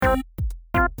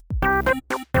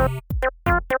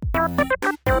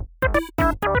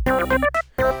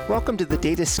to the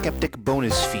Data Skeptic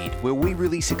bonus feed, where we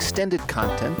release extended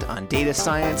content on data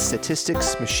science,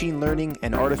 statistics, machine learning,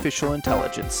 and artificial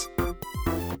intelligence.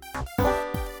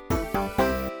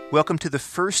 Welcome to the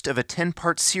first of a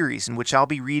 10-part series in which I'll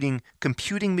be reading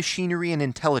Computing Machinery and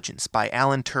Intelligence by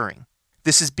Alan Turing.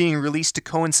 This is being released to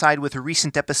coincide with a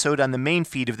recent episode on the main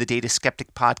feed of the Data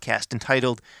Skeptic podcast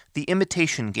entitled The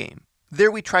Imitation Game.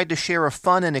 There we tried to share a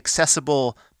fun and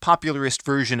accessible, popularist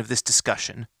version of this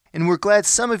discussion, and we're glad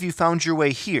some of you found your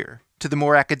way here to the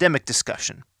more academic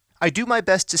discussion. I do my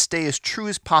best to stay as true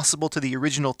as possible to the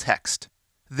original text.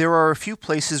 There are a few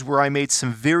places where I made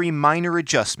some very minor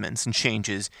adjustments and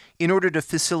changes in order to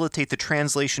facilitate the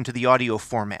translation to the audio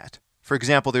format. For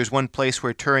example, there's one place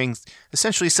where Turing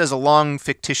essentially says a long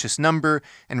fictitious number,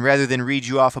 and rather than read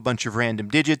you off a bunch of random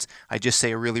digits, I just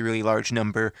say a really large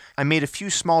number. I made a few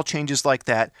small changes like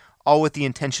that, all with the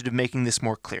intention of making this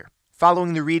more clear.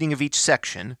 Following the reading of each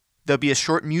section, there'll be a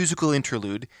short musical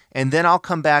interlude, and then I'll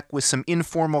come back with some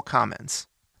informal comments.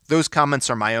 Those comments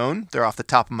are my own. They're off the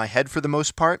top of my head for the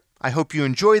most part. I hope you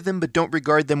enjoy them, but don't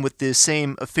regard them with the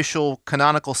same official,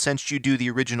 canonical sense you do the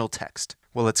original text.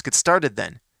 Well, let's get started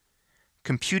then.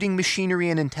 Computing Machinery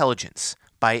and Intelligence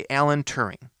by Alan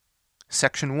Turing.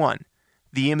 Section 1.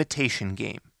 The Imitation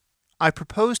Game. I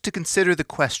propose to consider the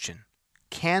question,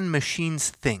 can machines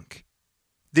think?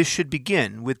 This should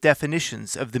begin with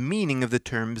definitions of the meaning of the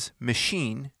terms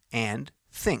machine and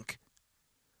think.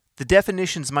 The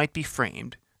definitions might be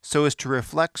framed so as to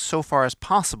reflect so far as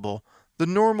possible the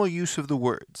normal use of the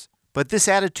words, but this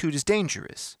attitude is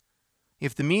dangerous.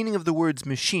 If the meaning of the words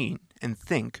machine and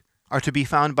think are to be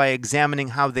found by examining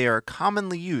how they are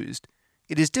commonly used,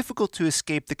 it is difficult to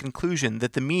escape the conclusion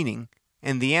that the meaning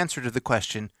and the answer to the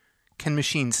question, can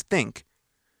machines think,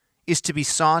 is to be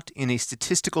sought in a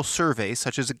statistical survey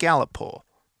such as a Gallup poll.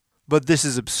 But this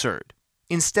is absurd.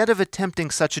 Instead of attempting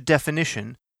such a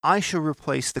definition, I shall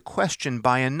replace the question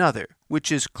by another,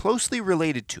 which is closely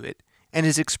related to it and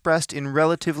is expressed in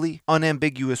relatively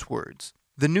unambiguous words.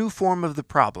 The new form of the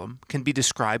problem can be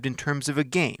described in terms of a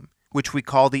game, which we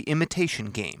call the imitation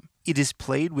game. It is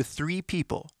played with three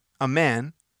people, a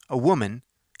man, a woman,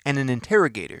 and an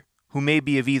interrogator, who may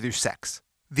be of either sex.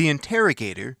 The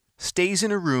interrogator stays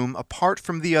in a room apart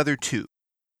from the other two.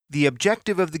 The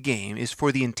objective of the game is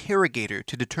for the interrogator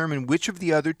to determine which of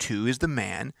the other two is the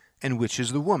man and which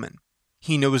is the woman.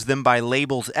 He knows them by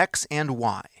labels X and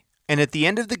Y, and at the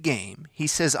end of the game, he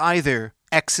says either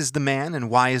X is the man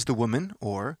and Y is the woman,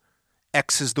 or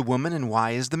X is the woman and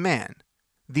Y is the man.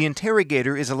 The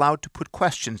interrogator is allowed to put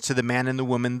questions to the man and the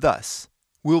woman thus.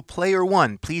 Will player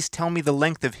 1 please tell me the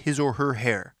length of his or her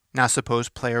hair? Now suppose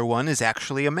player 1 is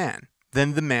actually a man.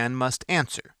 Then the man must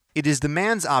answer. It is the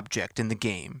man's object in the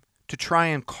game to try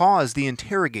and cause the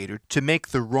interrogator to make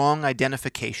the wrong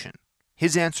identification.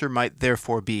 His answer might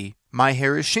therefore be, my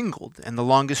hair is shingled and the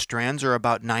longest strands are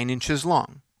about 9 inches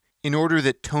long. In order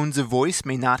that tones of voice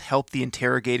may not help the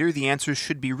interrogator, the answers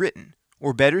should be written,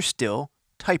 or better still,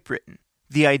 typewritten.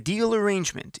 The ideal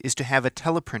arrangement is to have a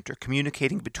teleprinter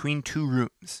communicating between two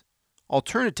rooms.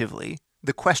 Alternatively,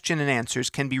 the question and answers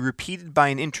can be repeated by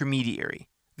an intermediary.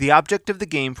 The object of the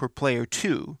game for player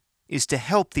 2 is to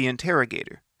help the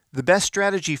interrogator. The best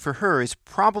strategy for her is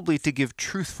probably to give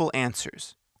truthful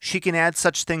answers. She can add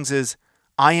such things as,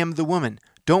 I am the woman,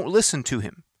 don't listen to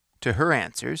him, to her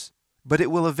answers, but it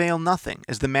will avail nothing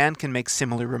as the man can make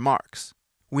similar remarks.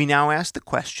 We now ask the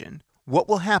question, what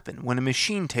will happen when a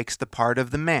machine takes the part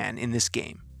of the man in this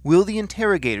game? Will the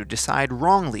interrogator decide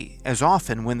wrongly as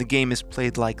often when the game is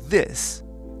played like this,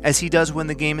 as he does when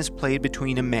the game is played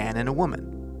between a man and a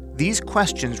woman? These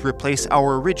questions replace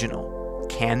our original,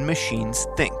 can machines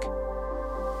think?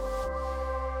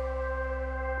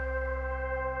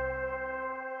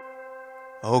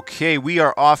 Okay, we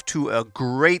are off to a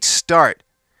great start.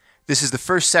 This is the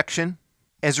first section.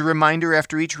 As a reminder,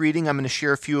 after each reading, I'm going to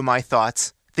share a few of my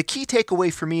thoughts. The key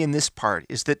takeaway for me in this part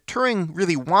is that Turing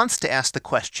really wants to ask the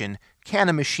question, can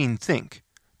a machine think?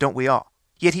 Don't we all?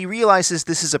 Yet he realizes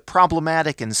this is a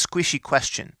problematic and squishy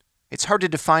question. It's hard to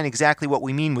define exactly what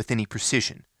we mean with any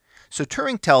precision. So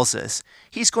Turing tells us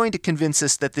he's going to convince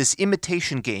us that this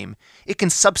imitation game, it can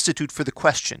substitute for the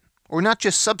question. Or not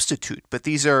just substitute, but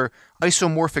these are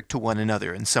isomorphic to one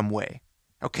another in some way.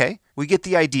 Okay, we get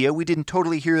the idea. We didn't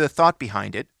totally hear the thought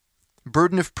behind it.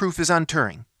 Burden of proof is on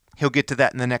Turing. He'll get to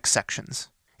that in the next sections.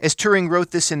 As Turing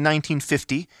wrote this in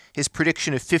 1950, his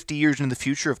prediction of 50 years in the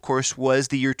future, of course, was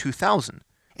the year 2000.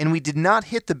 And we did not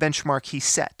hit the benchmark he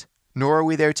set, nor are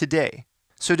we there today.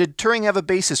 So did Turing have a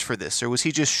basis for this, or was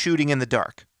he just shooting in the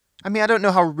dark? I mean, I don't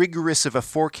know how rigorous of a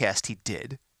forecast he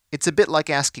did. It's a bit like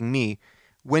asking me,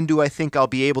 when do I think I'll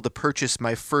be able to purchase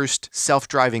my first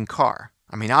self-driving car?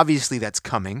 I mean, obviously that's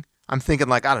coming. I'm thinking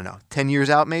 10 years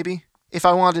out maybe? If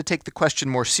I wanted to take the question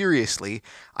more seriously,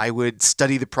 I would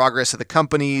study the progress of the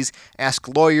companies, ask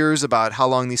lawyers about how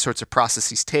long these sorts of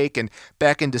processes take, and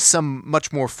back into some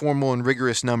much more formal and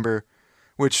rigorous number,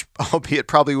 which, albeit,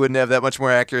 probably wouldn't have that much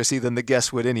more accuracy than the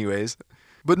guess would anyways.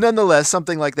 But nonetheless,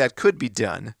 something like that could be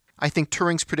done. I think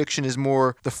Turing's prediction is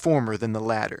more the former than the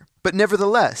latter. But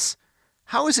nevertheless,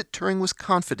 how is it Turing was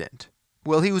confident?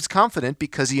 Well, he was confident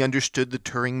because he understood the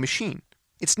Turing machine.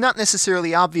 It's not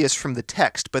necessarily obvious from the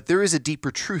text, but there is a deeper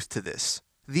truth to this.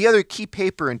 The other key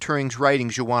paper in Turing's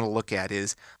writings you'll want to look at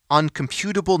is On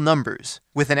Computable Numbers,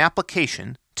 with an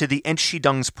application to the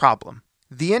Entschiedungs problem.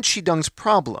 The Entschiedungs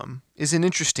problem is an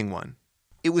interesting one.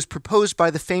 It was proposed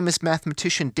by the famous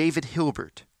mathematician David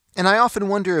Hilbert. And I often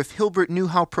wonder if Hilbert knew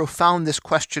how profound this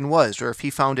question was, or if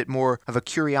he found it more of a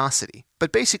curiosity.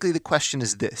 But basically the question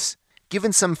is this.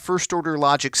 Given some first-order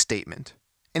logic statement,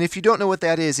 and if you don't know what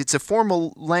that is, it's a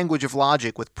formal language of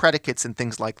logic with predicates and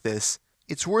things like this.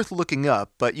 It's worth looking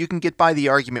up, but you can get by the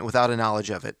argument without a knowledge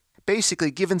of it.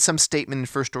 Basically, given some statement in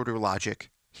first-order logic,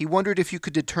 he wondered if you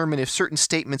could determine if certain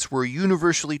statements were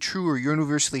universally true or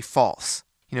universally false.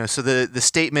 So the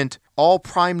statement, all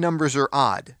prime numbers are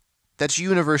odd, that's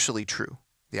universally true.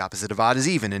 The opposite of odd is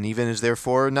even, and even is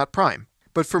therefore not prime.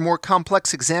 But for more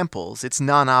complex examples, it's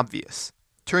non-obvious.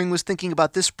 Turing was thinking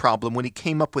about this problem when he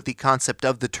came up with the concept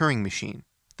of the Turing machine,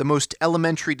 the most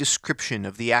elementary description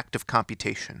of the act of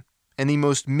computation, and the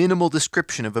most minimal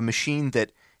description of a machine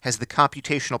that has the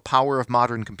computational power of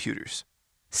modern computers.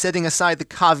 Setting aside the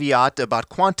caveat about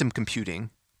quantum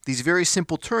computing, these very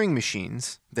simple Turing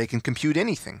machines, they can compute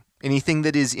anything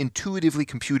that is intuitively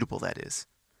computable, that is.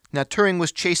 Now, Turing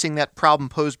was chasing that problem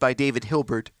posed by David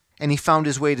Hilbert, and he found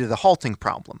his way to the halting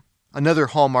problem, another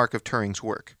hallmark of Turing's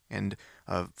work, and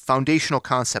a foundational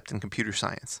concept in computer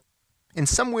science. And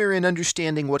somewhere in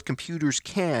understanding what computers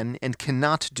can and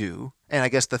cannot do, and I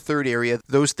guess the third area,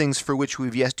 those things for which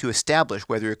we've yet to establish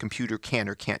whether a computer can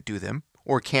or can't do them,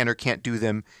 or can or can't do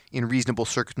them in reasonable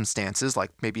circumstances,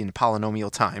 like maybe in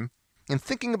polynomial time. And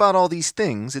thinking about all these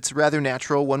things, it's rather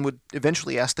natural one would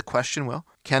eventually ask the question, well,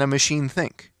 can a machine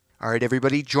think? All right,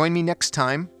 everybody, join me next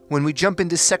time when we jump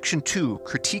into Section 2,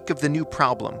 Critique of the New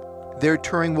Problem. There,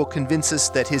 Turing will convince us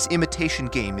that his imitation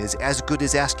game is as good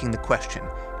as asking the question,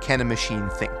 can a machine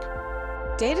think?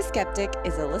 Data Skeptic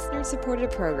is a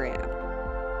listener-supported program.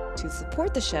 To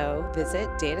support the show, visit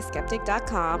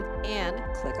dataskeptic.com and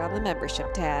click on the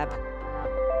membership tab.